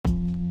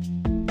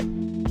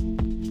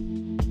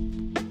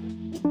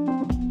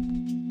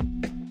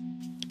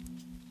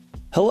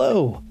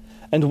Hello,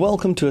 and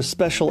welcome to a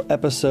special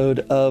episode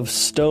of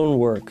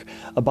Stonework,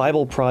 a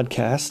Bible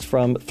podcast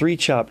from Three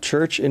Chop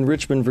Church in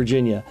Richmond,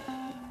 Virginia.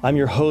 I'm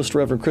your host,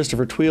 Reverend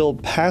Christopher Tweel,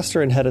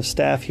 pastor and head of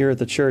staff here at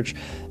the church.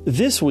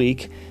 This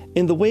week,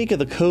 in the wake of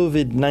the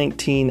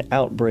COVID-19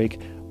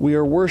 outbreak, we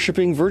are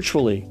worshiping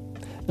virtually,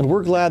 and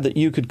we're glad that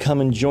you could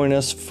come and join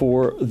us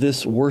for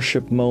this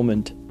worship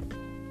moment.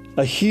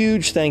 A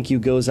huge thank you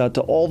goes out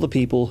to all the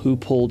people who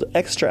pulled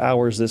extra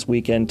hours this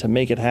weekend to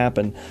make it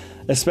happen,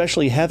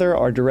 especially Heather,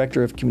 our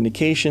Director of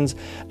Communications,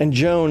 and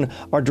Joan,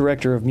 our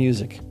Director of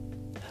Music.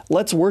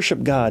 Let's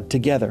worship God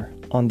together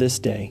on this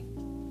day.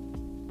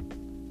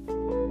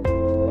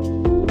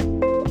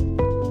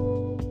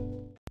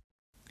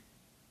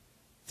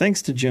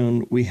 Thanks to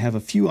Joan, we have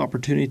a few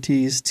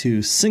opportunities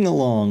to sing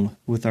along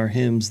with our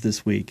hymns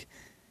this week.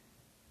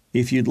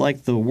 If you'd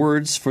like the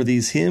words for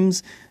these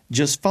hymns,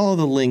 just follow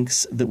the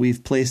links that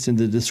we've placed in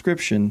the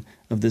description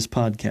of this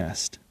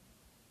podcast.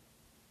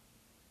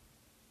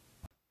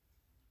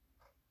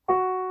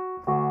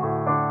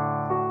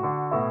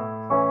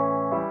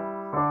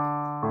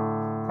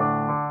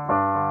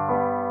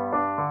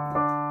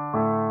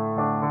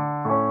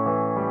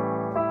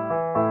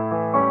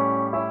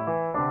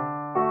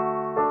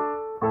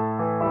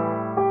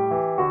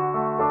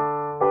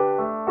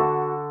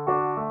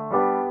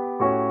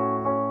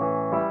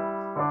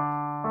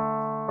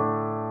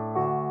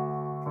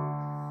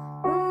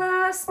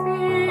 Blessed be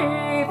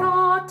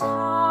the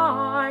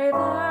tie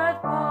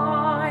that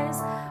binds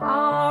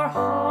our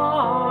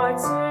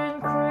hearts in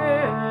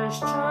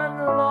Christian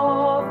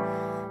love,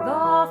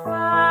 the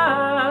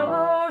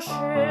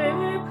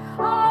fellowship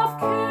of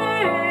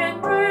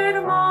kindred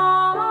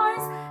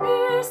minds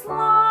is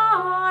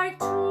like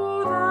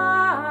to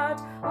that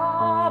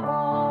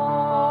above.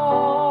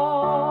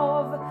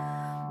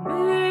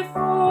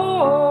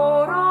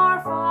 Before our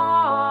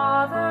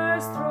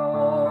Father's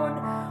throne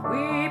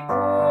we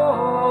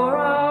pour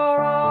our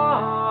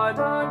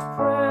ardent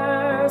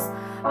prayers,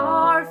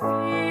 our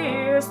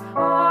fears,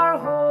 our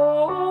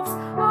hopes,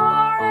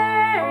 our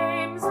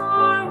aims,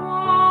 our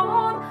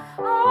want,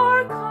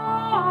 our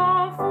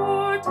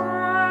comfort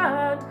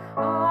and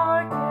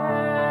our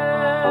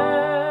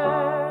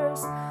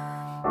cares.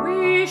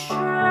 We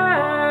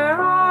share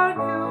our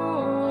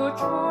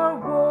mutual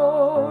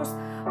woes,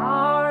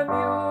 our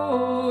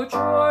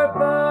mutual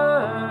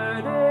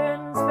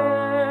burdens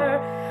bear,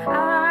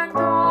 and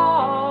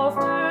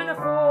often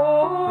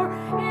for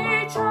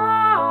each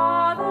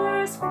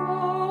other's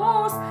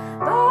flaws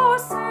the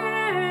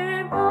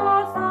sympathizing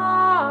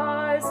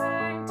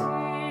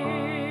tear.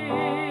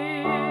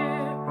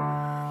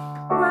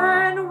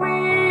 When we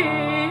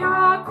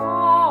are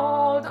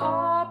called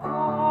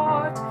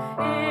apart,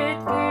 it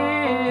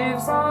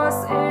gives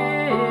us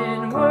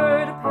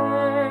inward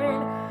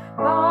pain,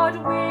 but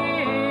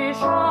we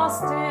shall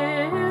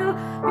still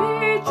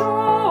be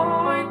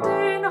joined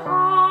in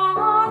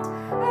heart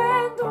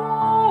and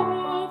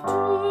hope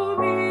to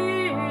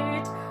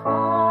meet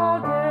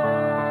again.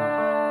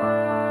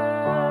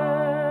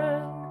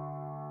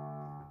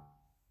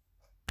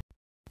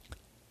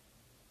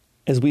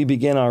 As we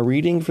begin our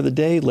reading for the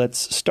day,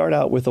 let's start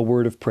out with a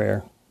word of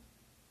prayer.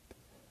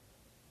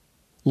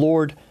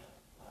 Lord,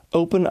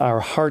 open our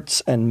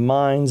hearts and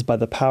minds by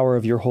the power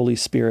of your Holy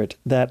Spirit,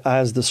 that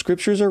as the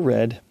Scriptures are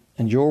read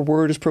and your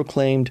word is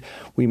proclaimed,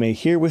 we may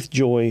hear with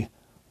joy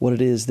what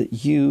it is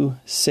that you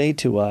say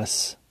to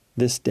us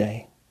this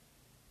day.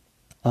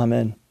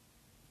 Amen.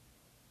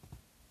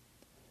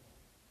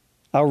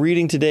 Our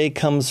reading today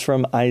comes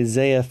from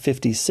Isaiah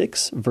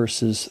 56,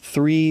 verses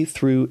 3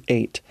 through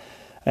 8,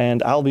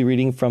 and I'll be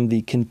reading from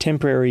the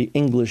Contemporary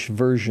English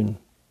Version.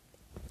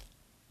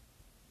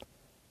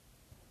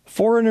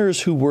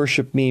 Foreigners who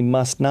worship me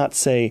must not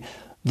say,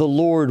 "The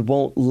Lord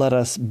won't let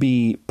us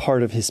be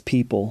part of his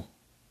people."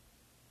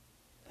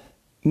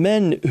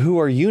 Men who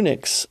are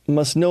eunuchs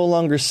must no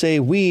longer say,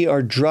 "We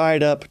are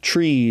dried up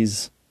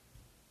trees."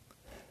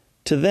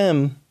 To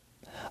them,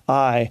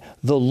 I,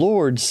 the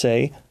Lord,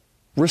 say,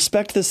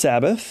 "Respect the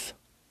Sabbath,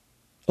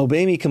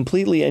 obey me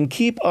completely, and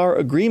keep our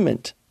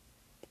agreement.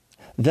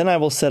 Then I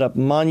will set up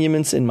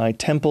monuments in my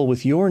temple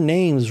with your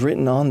names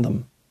written on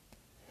them.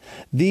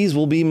 These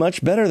will be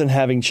much better than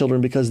having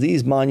children, because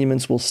these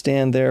monuments will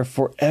stand there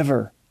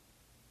forever.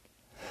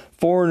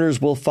 Foreigners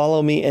will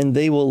follow me, and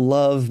they will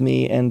love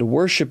me and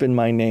worship in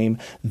my name.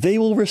 They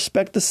will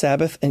respect the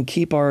Sabbath and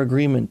keep our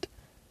agreement.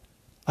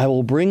 I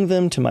will bring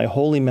them to my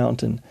holy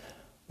mountain,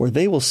 where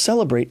they will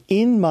celebrate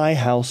in my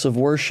house of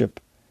worship.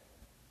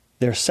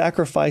 Their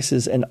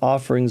sacrifices and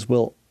offerings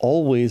will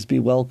always be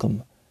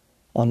welcome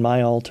on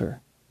my altar.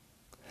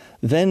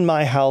 Then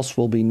my house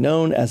will be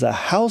known as a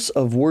house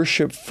of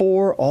worship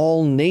for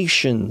all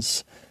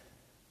nations.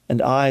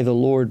 And I, the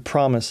Lord,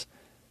 promise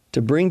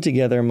to bring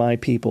together my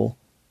people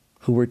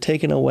who were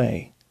taken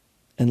away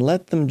and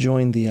let them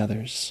join the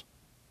others.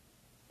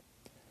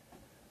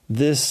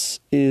 This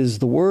is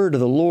the word of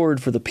the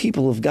Lord for the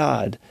people of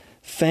God.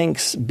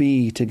 Thanks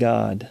be to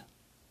God.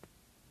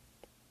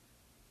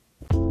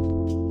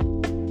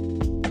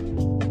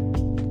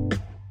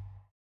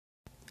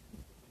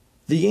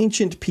 The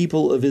ancient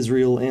people of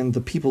Israel and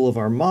the people of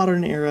our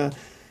modern era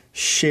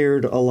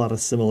shared a lot of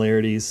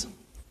similarities.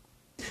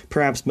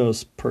 Perhaps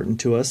most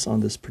pertinent to us on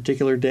this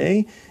particular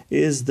day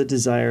is the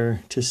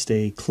desire to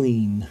stay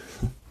clean.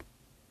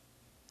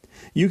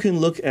 You can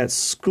look at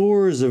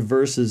scores of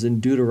verses in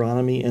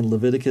Deuteronomy and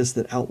Leviticus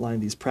that outline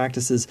these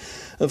practices.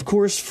 Of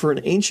course, for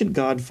an ancient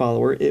God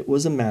follower, it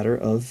was a matter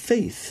of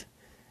faith.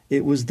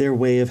 It was their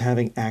way of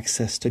having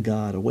access to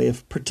God, a way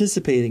of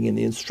participating in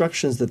the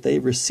instructions that they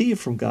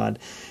received from God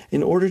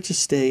in order to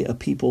stay a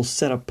people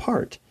set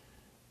apart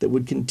that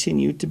would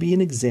continue to be an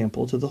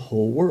example to the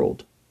whole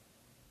world.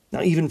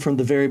 Now, even from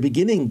the very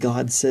beginning,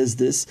 God says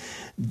this,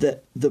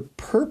 that the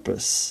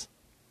purpose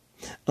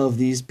of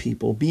these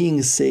people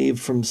being saved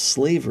from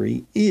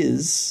slavery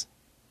is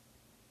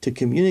to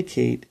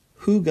communicate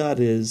who God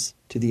is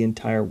to the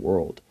entire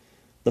world.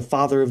 The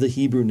father of the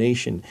Hebrew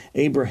nation,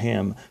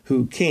 Abraham,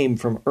 who came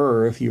from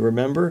Ur, if you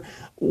remember,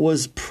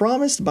 was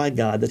promised by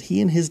God that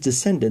he and his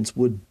descendants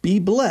would be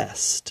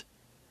blessed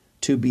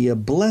to be a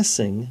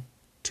blessing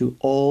to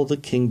all the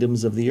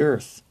kingdoms of the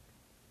earth.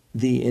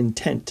 The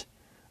intent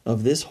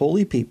of this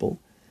holy people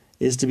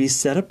is to be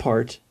set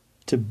apart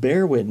to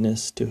bear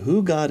witness to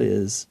who God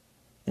is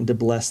and to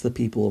bless the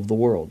people of the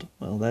world.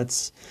 Well,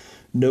 that's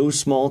no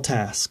small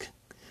task,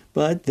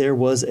 but there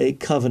was a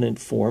covenant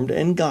formed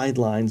and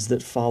guidelines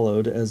that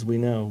followed, as we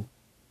know.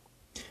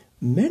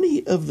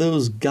 Many of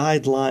those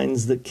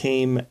guidelines that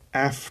came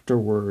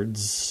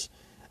afterwards,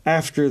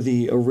 after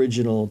the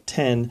original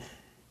 10,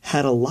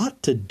 had a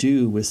lot to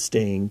do with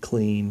staying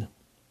clean.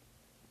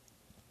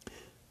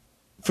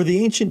 For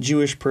the ancient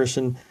Jewish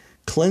person,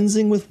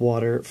 cleansing with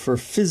water for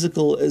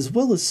physical as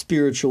well as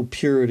spiritual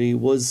purity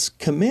was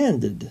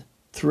commanded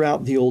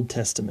throughout the Old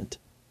Testament.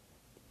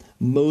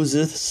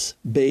 Moses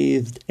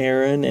bathed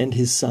Aaron and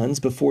his sons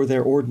before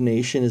their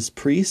ordination as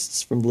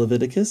priests from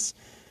Leviticus.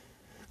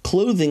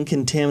 Clothing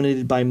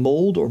contaminated by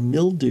mold or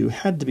mildew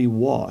had to be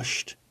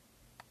washed.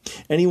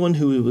 Anyone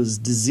who was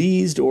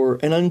diseased or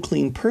an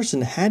unclean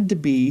person had to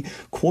be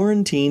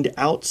quarantined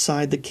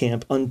outside the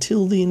camp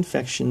until the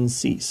infection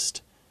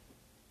ceased.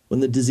 When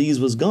the disease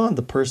was gone,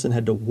 the person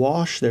had to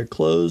wash their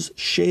clothes,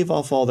 shave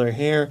off all their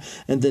hair,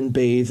 and then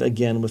bathe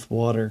again with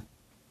water.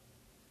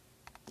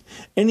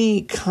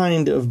 Any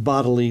kind of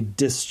bodily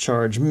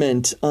discharge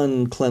meant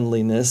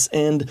uncleanliness,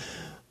 and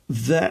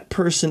that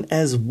person,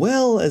 as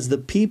well as the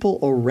people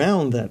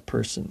around that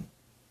person,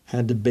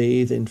 had to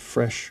bathe in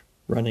fresh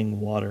running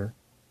water.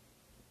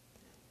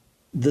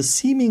 The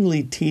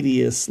seemingly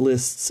tedious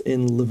lists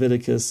in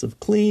Leviticus of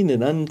clean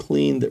and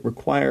unclean that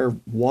require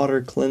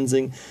water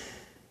cleansing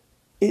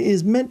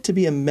is meant to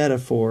be a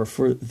metaphor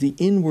for the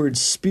inward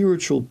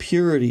spiritual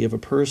purity of a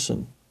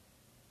person.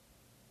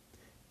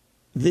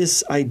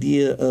 This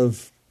idea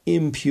of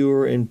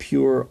impure and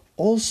pure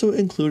also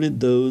included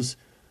those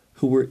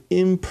who were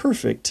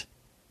imperfect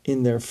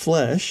in their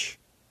flesh,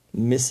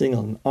 missing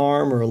an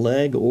arm or a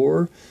leg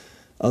or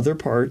other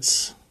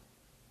parts.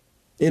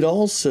 It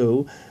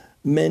also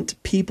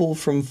meant people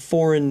from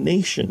foreign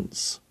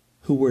nations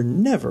who were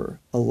never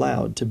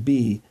allowed to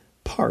be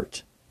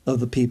part of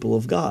the people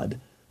of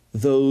God.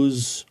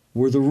 Those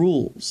were the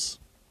rules.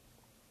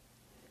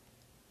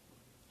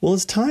 Well,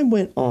 as time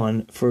went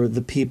on for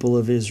the people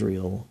of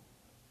Israel,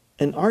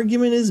 an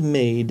argument is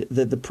made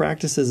that the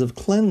practices of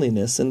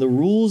cleanliness and the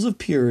rules of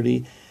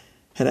purity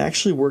had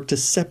actually worked to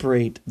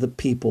separate the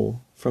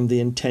people from the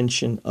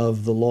intention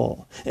of the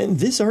law. And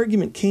this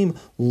argument came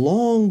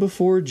long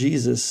before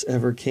Jesus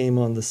ever came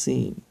on the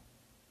scene.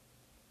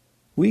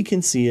 We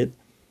can see it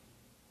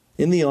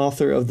in the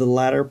author of the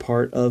latter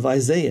part of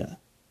Isaiah,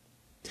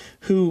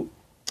 who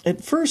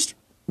at first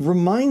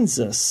reminds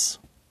us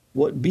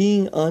what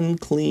being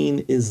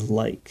unclean is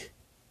like.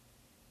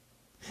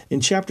 In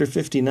chapter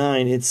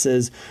 59, it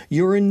says,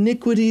 "Your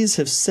iniquities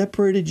have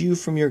separated you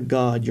from your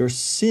God. Your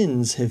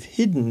sins have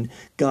hidden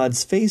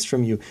God's face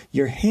from you.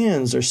 Your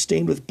hands are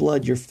stained with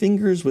blood, your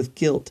fingers with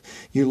guilt.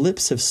 Your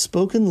lips have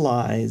spoken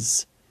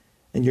lies,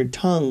 and your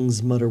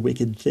tongues mutter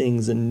wicked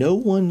things. And no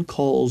one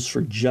calls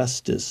for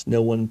justice.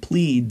 No one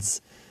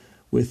pleads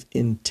with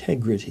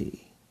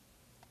integrity."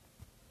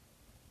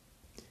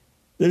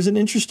 There's an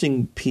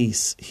interesting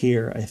piece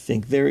here, I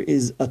think. There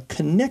is a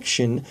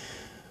connection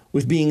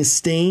with being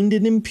stained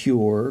and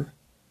impure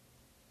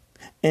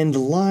and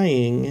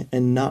lying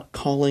and not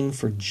calling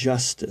for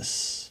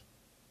justice.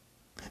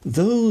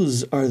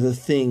 Those are the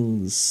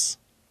things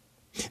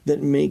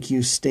that make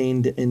you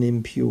stained and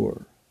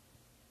impure.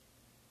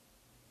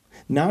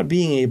 Not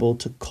being able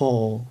to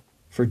call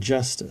for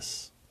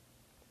justice.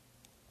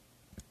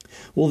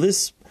 Well,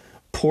 this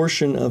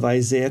portion of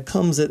Isaiah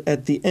comes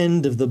at the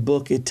end of the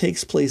book. It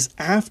takes place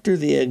after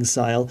the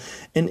exile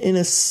and in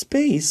a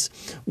space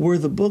where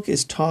the book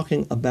is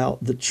talking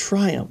about the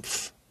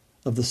triumph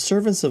of the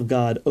servants of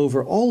God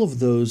over all of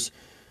those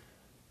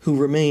who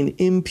remain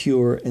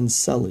impure and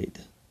sullied.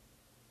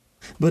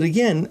 But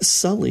again,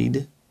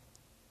 sullied,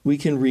 we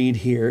can read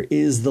here,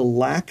 is the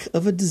lack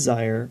of a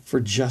desire for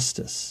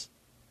justice.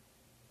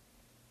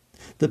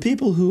 The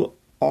people who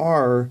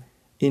are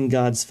in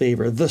God's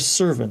favor, the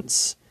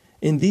servants,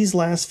 in these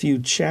last few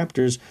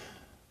chapters,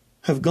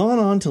 have gone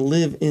on to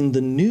live in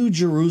the New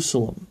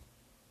Jerusalem,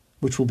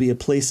 which will be a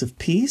place of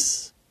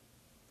peace,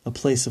 a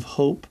place of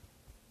hope,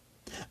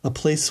 a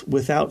place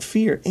without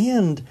fear,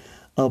 and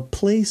a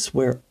place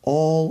where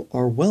all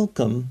are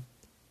welcome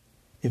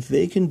if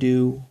they can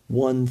do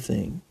one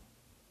thing: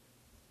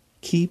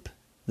 keep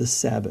the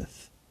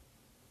Sabbath.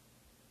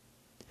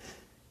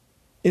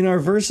 In our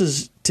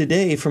verses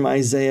today from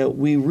Isaiah,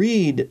 we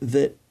read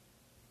that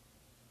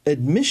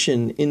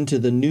admission into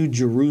the New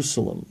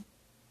Jerusalem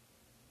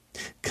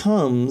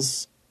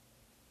comes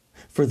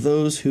for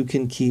those who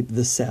can keep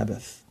the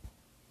Sabbath.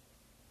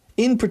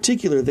 In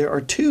particular, there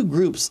are two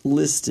groups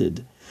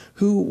listed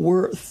who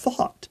were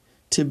thought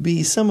to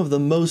be some of the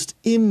most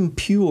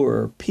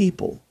impure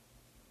people.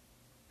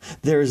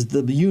 There's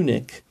the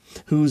eunuch,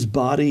 whose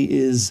body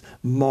is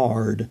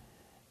marred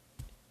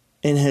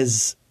and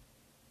has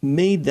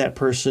made that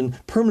person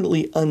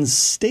permanently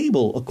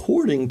unstable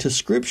according to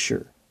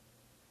Scripture.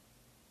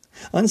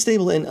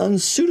 Unstable and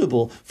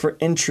unsuitable for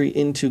entry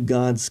into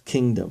God's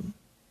kingdom.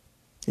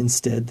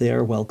 Instead, they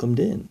are welcomed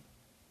in.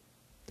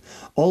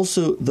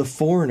 Also, the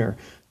foreigner,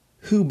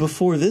 who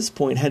before this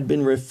point had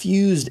been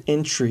refused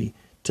entry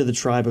to the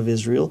tribe of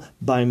Israel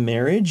by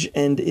marriage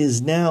and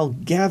is now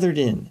gathered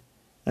in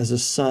as a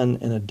son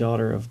and a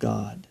daughter of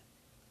God.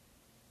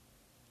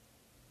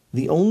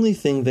 The only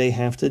thing they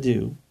have to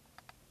do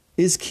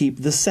is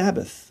keep the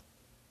Sabbath.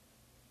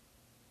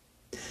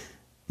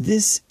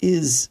 This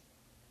is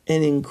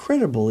an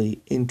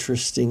incredibly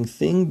interesting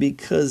thing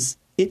because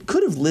it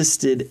could have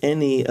listed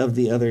any of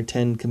the other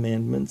 10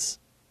 commandments.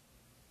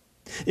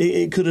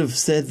 It could have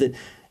said that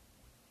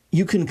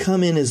you can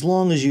come in as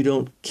long as you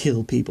don't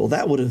kill people.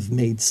 That would have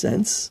made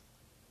sense.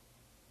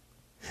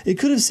 It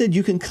could have said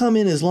you can come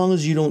in as long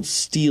as you don't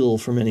steal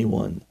from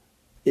anyone.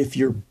 If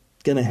you're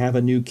going to have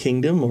a new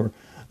kingdom or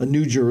a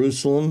new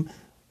Jerusalem,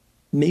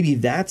 maybe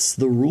that's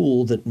the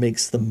rule that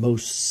makes the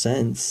most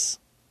sense.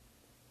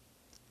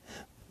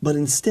 But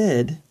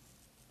instead,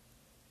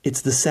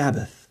 it's the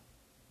Sabbath.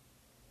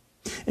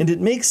 And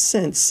it makes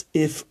sense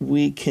if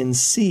we can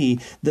see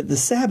that the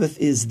Sabbath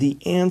is the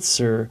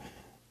answer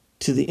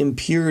to the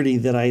impurity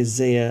that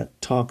Isaiah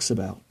talks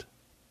about.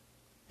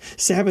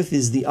 Sabbath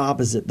is the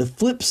opposite, the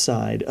flip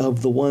side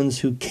of the ones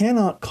who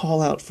cannot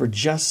call out for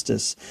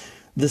justice.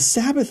 The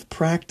Sabbath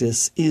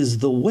practice is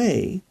the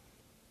way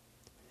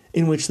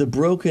in which the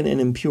broken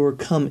and impure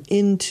come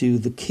into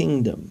the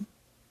kingdom.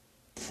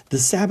 The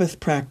Sabbath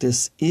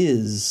practice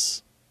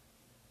is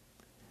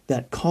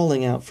that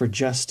calling out for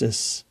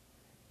justice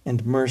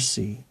and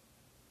mercy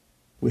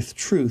with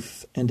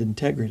truth and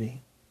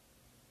integrity.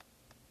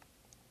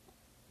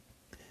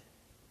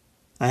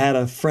 I had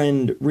a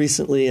friend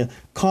recently, a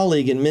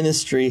colleague in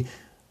ministry,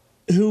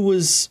 who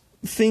was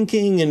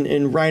thinking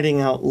and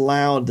writing out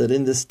loud that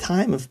in this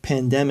time of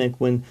pandemic,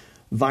 when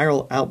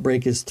viral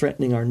outbreak is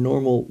threatening our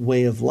normal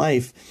way of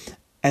life,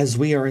 as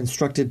we are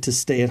instructed to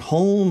stay at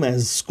home,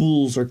 as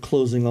schools are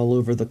closing all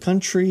over the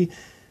country,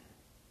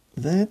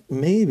 that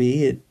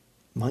maybe it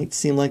might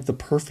seem like the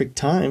perfect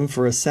time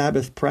for a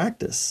Sabbath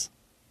practice.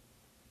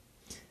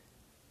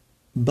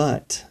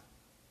 But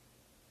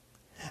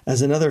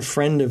as another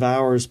friend of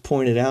ours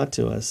pointed out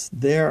to us,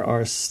 there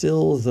are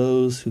still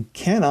those who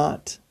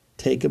cannot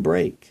take a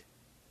break.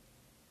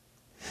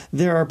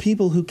 There are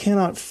people who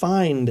cannot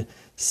find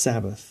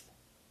Sabbath.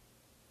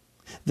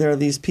 There are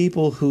these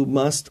people who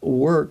must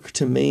work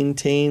to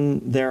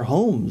maintain their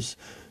homes,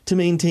 to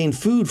maintain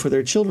food for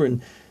their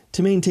children,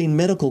 to maintain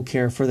medical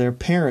care for their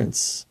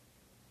parents.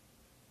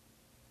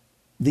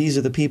 These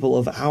are the people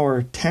of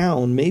our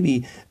town,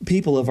 maybe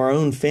people of our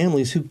own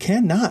families who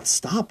cannot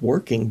stop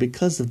working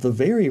because of the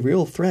very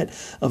real threat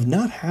of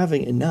not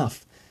having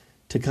enough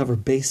to cover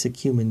basic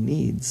human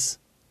needs.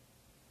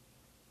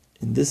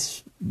 In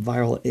this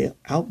viral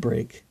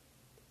outbreak,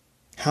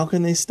 how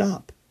can they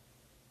stop?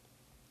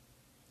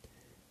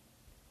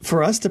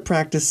 For us to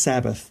practice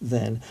Sabbath,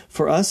 then,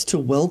 for us to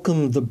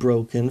welcome the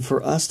broken,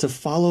 for us to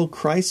follow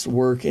Christ's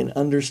work in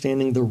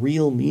understanding the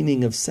real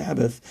meaning of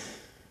Sabbath,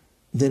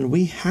 then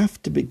we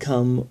have to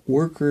become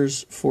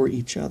workers for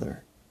each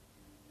other.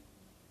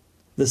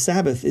 The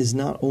Sabbath is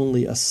not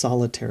only a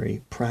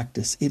solitary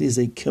practice, it is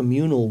a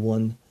communal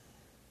one,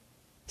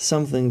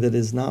 something that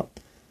is not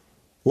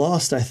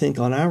lost, I think,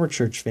 on our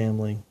church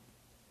family.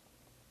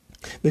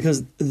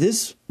 Because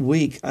this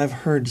week I've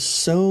heard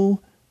so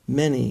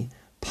many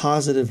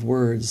positive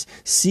words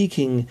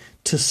seeking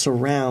to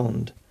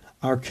surround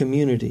our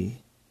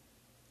community.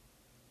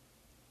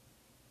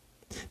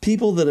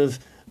 People that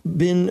have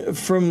been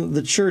from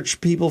the church,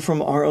 people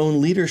from our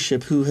own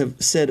leadership who have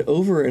said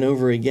over and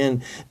over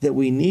again that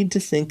we need to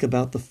think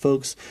about the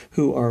folks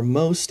who are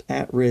most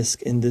at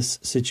risk in this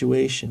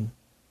situation.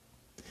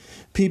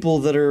 People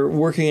that are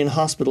working in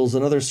hospitals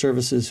and other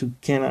services who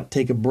cannot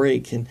take a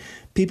break, and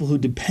people who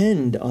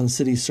depend on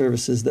city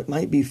services that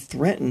might be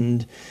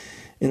threatened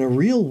in a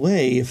real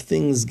way if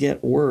things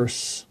get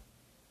worse.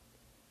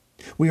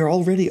 We are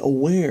already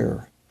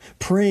aware,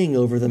 praying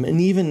over them,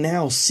 and even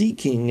now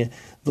seeking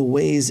the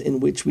ways in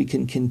which we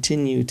can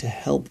continue to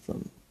help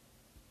them.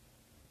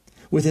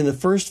 Within the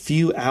first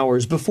few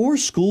hours, before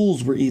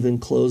schools were even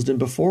closed and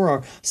before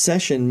our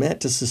session met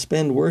to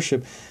suspend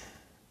worship,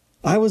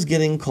 I was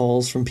getting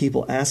calls from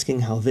people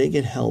asking how they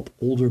could help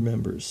older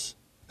members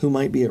who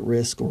might be at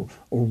risk or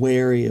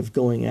wary of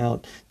going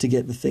out to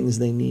get the things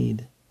they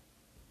need.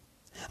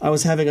 I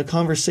was having a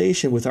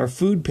conversation with our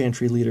food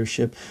pantry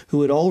leadership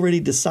who had already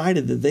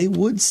decided that they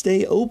would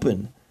stay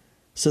open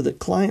so that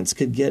clients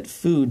could get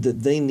food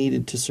that they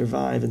needed to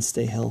survive and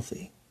stay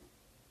healthy.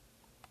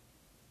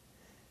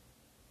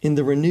 In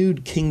the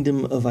renewed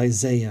kingdom of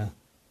Isaiah,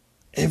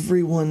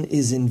 everyone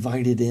is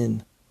invited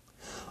in.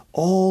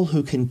 All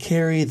who can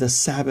carry the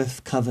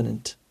Sabbath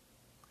covenant.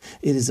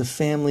 It is a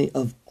family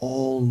of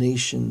all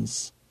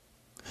nations,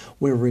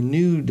 where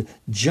renewed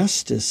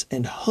justice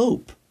and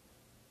hope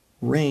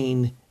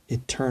reign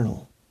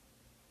eternal.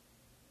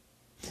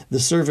 The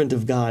servant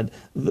of God,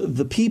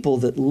 the people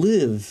that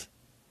live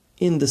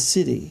in the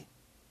city,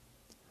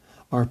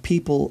 are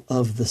people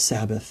of the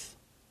Sabbath.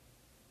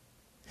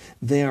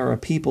 They are a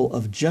people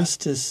of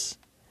justice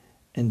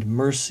and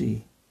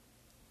mercy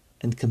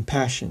and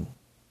compassion.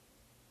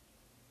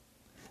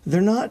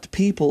 They're not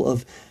people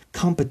of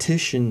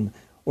competition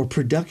or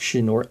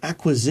production or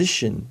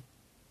acquisition.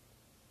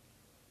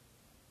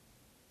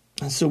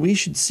 And so we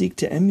should seek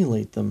to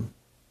emulate them.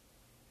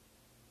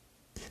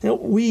 Now,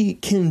 we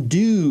can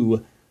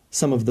do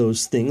some of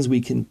those things.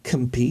 We can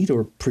compete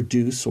or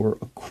produce or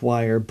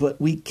acquire, but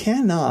we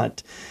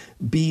cannot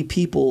be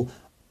people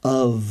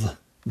of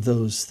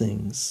those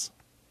things.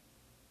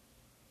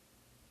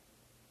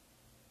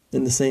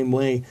 In the same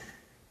way,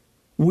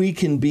 we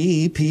can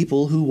be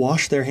people who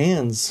wash their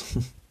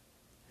hands.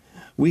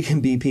 We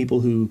can be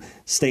people who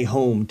stay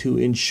home to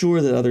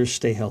ensure that others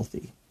stay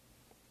healthy.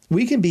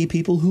 We can be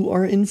people who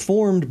are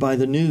informed by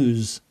the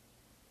news.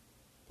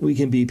 We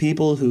can be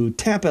people who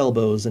tap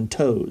elbows and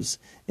toes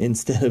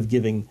instead of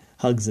giving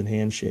hugs and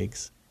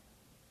handshakes.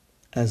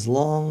 As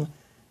long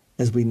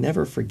as we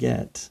never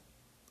forget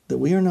that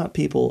we are not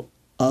people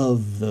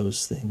of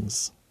those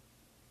things.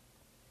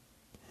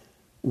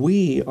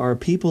 We are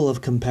people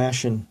of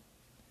compassion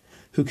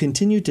who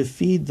continue to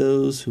feed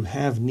those who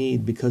have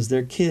need because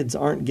their kids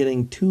aren't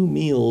getting 2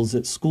 meals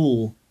at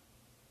school.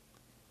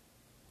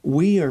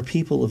 We are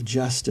people of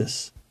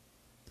justice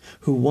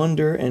who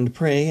wonder and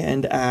pray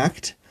and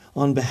act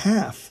on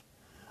behalf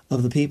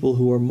of the people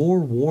who are more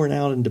worn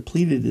out and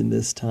depleted in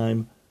this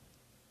time,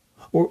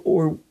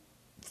 or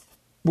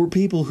we're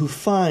people who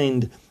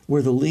find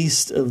where the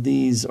least of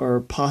these are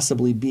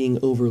possibly being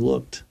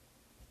overlooked.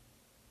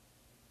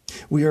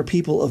 We are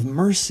people of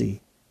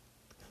mercy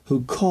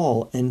who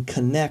call and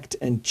connect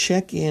and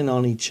check in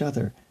on each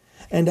other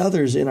and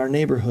others in our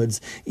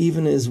neighborhoods,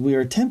 even as we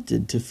are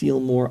tempted to feel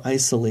more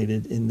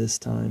isolated in this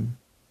time.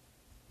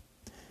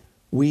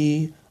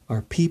 We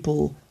are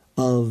people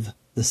of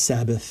the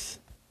Sabbath.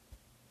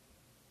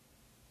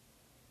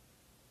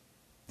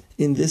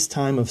 In this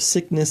time of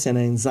sickness and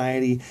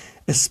anxiety,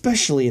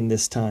 especially in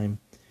this time,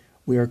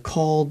 we are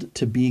called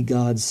to be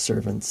God's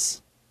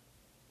servants.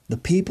 The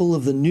people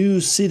of the new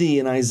city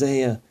in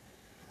Isaiah,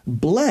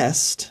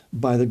 blessed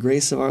by the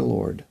grace of our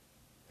Lord,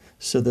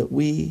 so that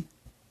we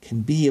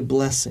can be a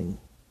blessing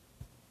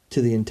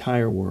to the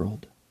entire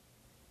world.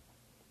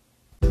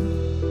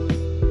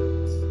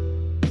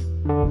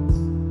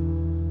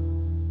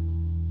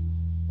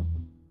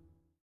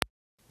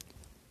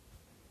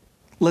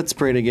 Let's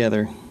pray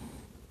together.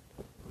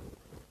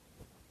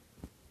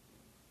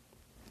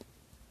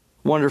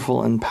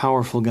 Wonderful and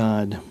powerful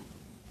God,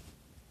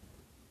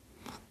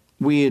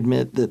 we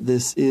admit that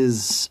this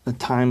is a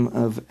time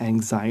of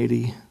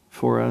anxiety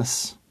for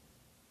us.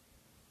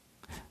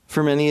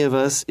 For many of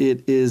us,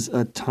 it is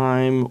a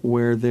time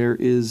where there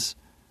is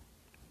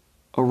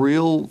a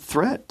real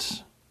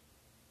threat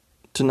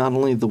to not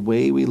only the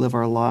way we live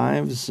our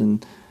lives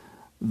and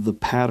the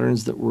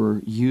patterns that we're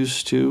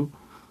used to,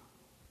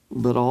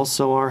 but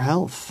also our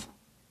health,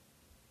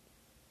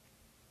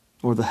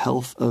 or the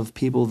health of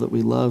people that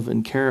we love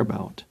and care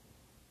about.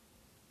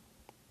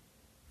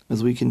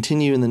 As we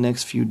continue in the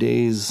next few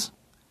days,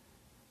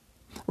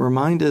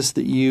 remind us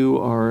that you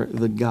are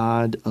the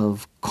God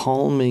of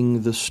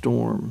calming the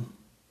storm,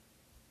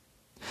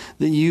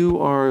 that you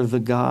are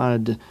the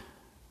God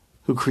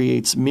who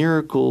creates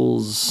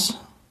miracles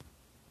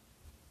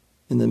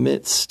in the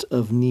midst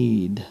of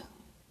need,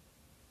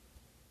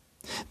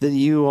 that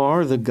you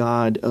are the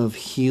God of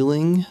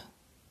healing,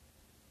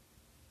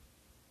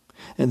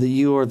 and that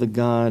you are the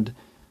God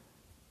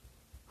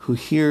who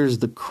hears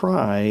the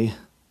cry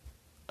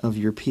of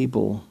your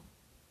people.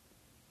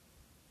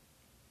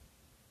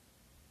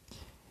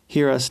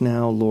 Hear us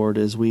now, Lord,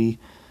 as we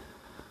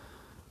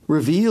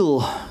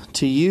reveal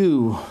to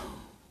you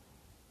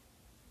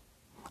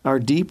our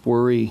deep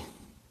worry,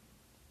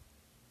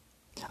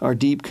 our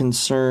deep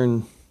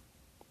concern,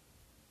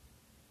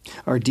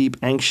 our deep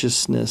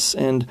anxiousness,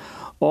 and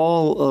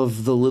all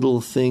of the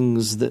little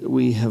things that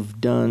we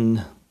have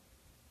done,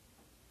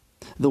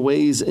 the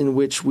ways in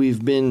which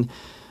we've been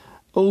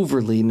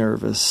overly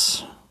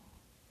nervous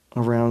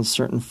around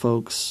certain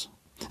folks,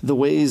 the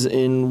ways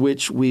in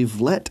which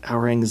we've let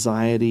our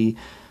anxiety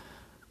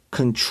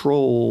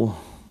control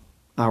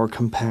our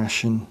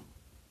compassion.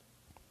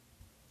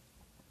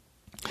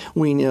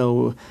 We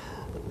know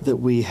that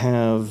we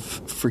have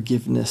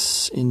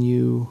forgiveness in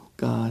you,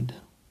 God.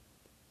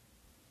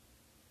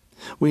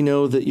 We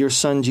know that your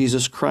Son,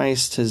 Jesus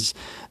Christ, has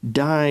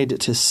died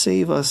to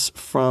save us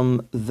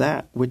from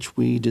that which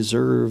we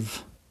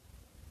deserve.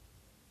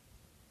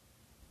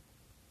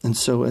 And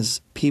so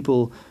as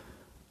people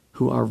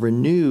who are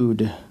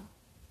renewed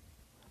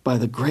by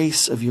the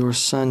grace of your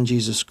Son,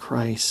 Jesus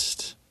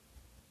Christ,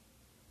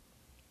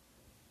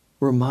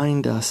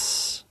 remind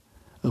us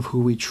of who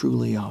we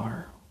truly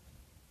are.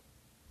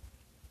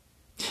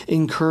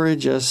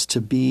 Encourage us to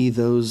be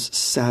those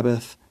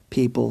Sabbath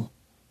people,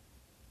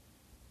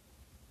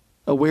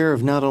 aware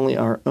of not only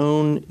our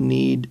own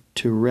need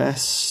to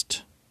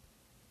rest,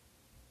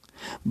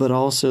 but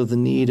also the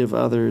need of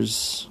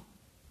others.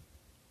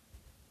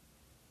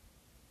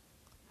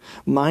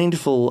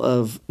 Mindful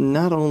of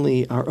not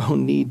only our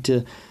own need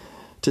to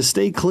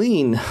stay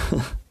clean,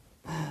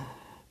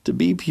 to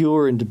be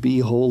pure and to be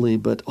holy,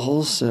 but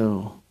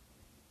also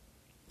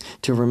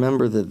to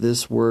remember that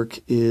this work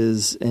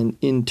is an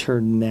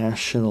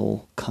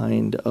international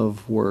kind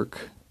of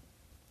work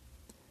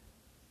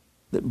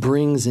that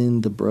brings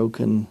in the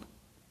broken,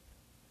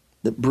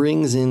 that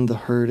brings in the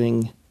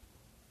hurting,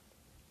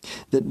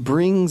 that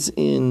brings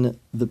in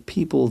the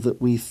people that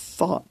we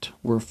thought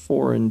were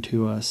foreign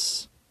to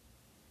us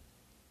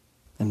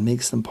and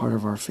makes them part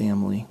of our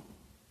family.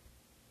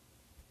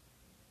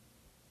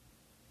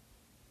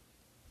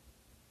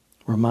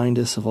 Remind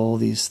us of all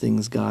these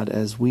things, God,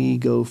 as we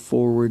go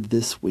forward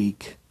this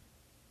week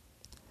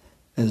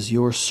as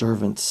your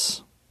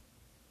servants.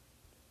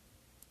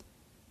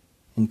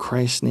 In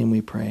Christ's name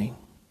we pray.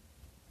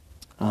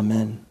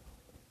 Amen.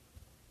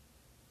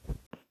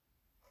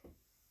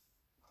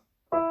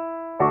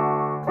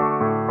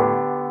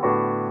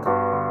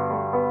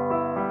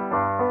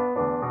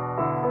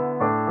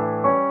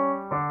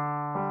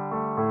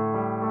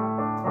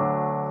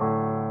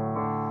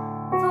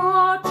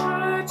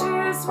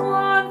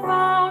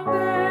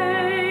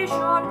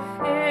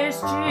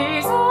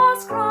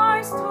 Jesus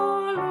Christ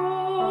our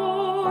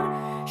Lord,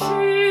 she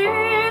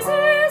is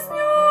his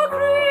new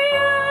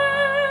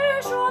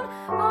creation,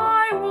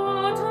 by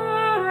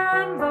water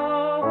and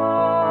the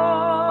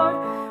word.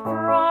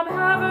 From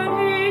heaven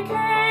he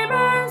came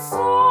and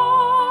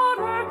sought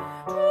her,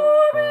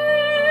 to be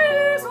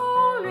his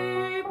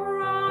holy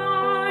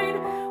bride.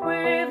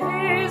 With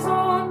his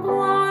own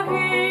blood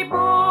he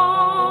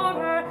bought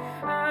her,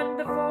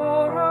 and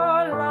for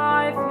her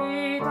life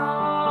he died.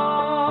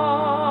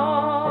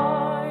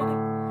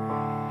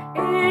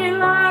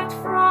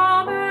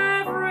 From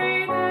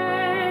every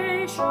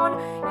nation,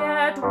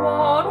 yet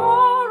one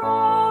o'er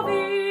all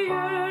the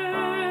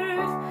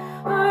earth,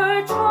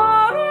 a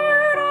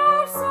child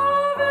of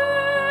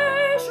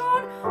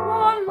salvation,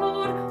 one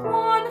Lord,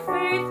 one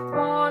faith,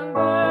 one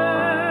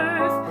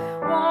birth,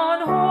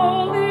 one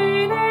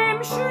holy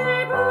name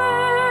she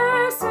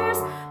blesses,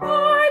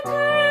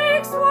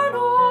 partakes one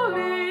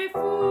holy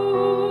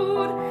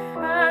food,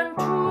 and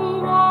to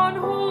one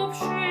hope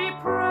she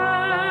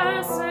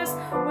presses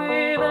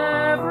with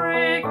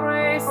every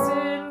grace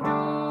endued.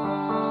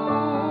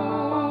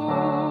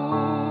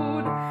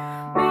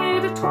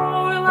 Mid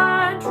toil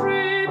and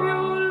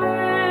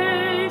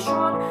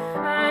tribulation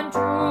and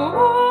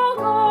tumult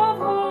of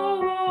her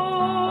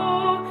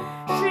woe,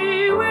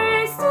 she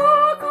wastes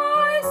a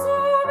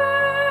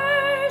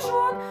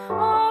consummation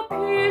of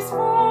peace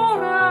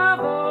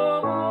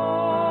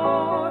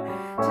forevermore,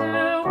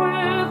 till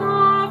with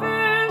a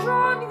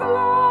vision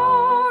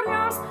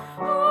glorious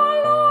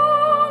her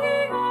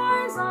longing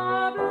eyes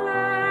are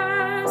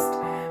blessed,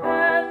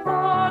 and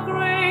the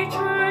great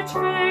church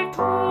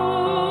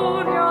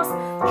victorious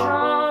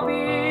shall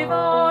be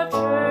the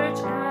church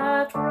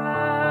at rest.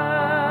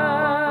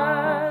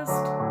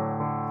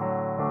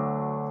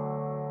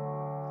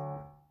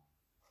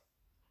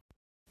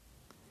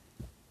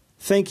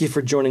 Thank you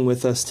for joining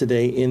with us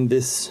today in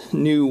this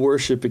new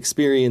worship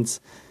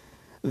experience.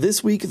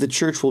 This week, the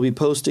church will be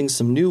posting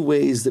some new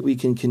ways that we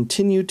can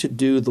continue to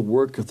do the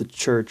work of the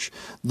church,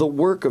 the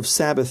work of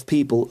Sabbath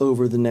people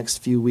over the next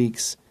few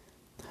weeks.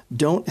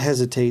 Don't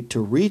hesitate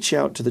to reach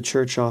out to the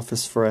church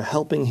office for a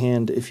helping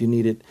hand if you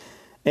need it.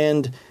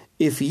 And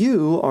if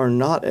you are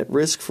not at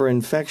risk for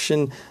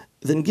infection,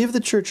 then give the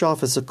church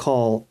office a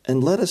call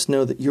and let us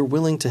know that you're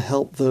willing to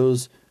help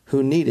those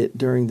who need it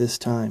during this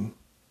time.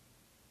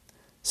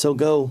 So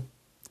go,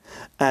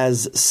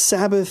 as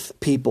Sabbath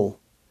people,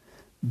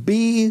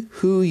 be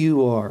who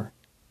you are,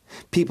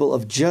 people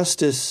of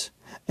justice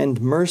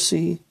and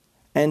mercy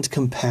and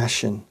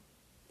compassion,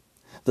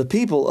 the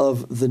people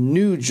of the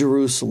New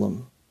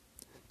Jerusalem,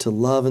 to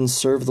love and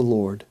serve the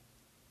Lord.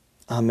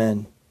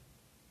 Amen.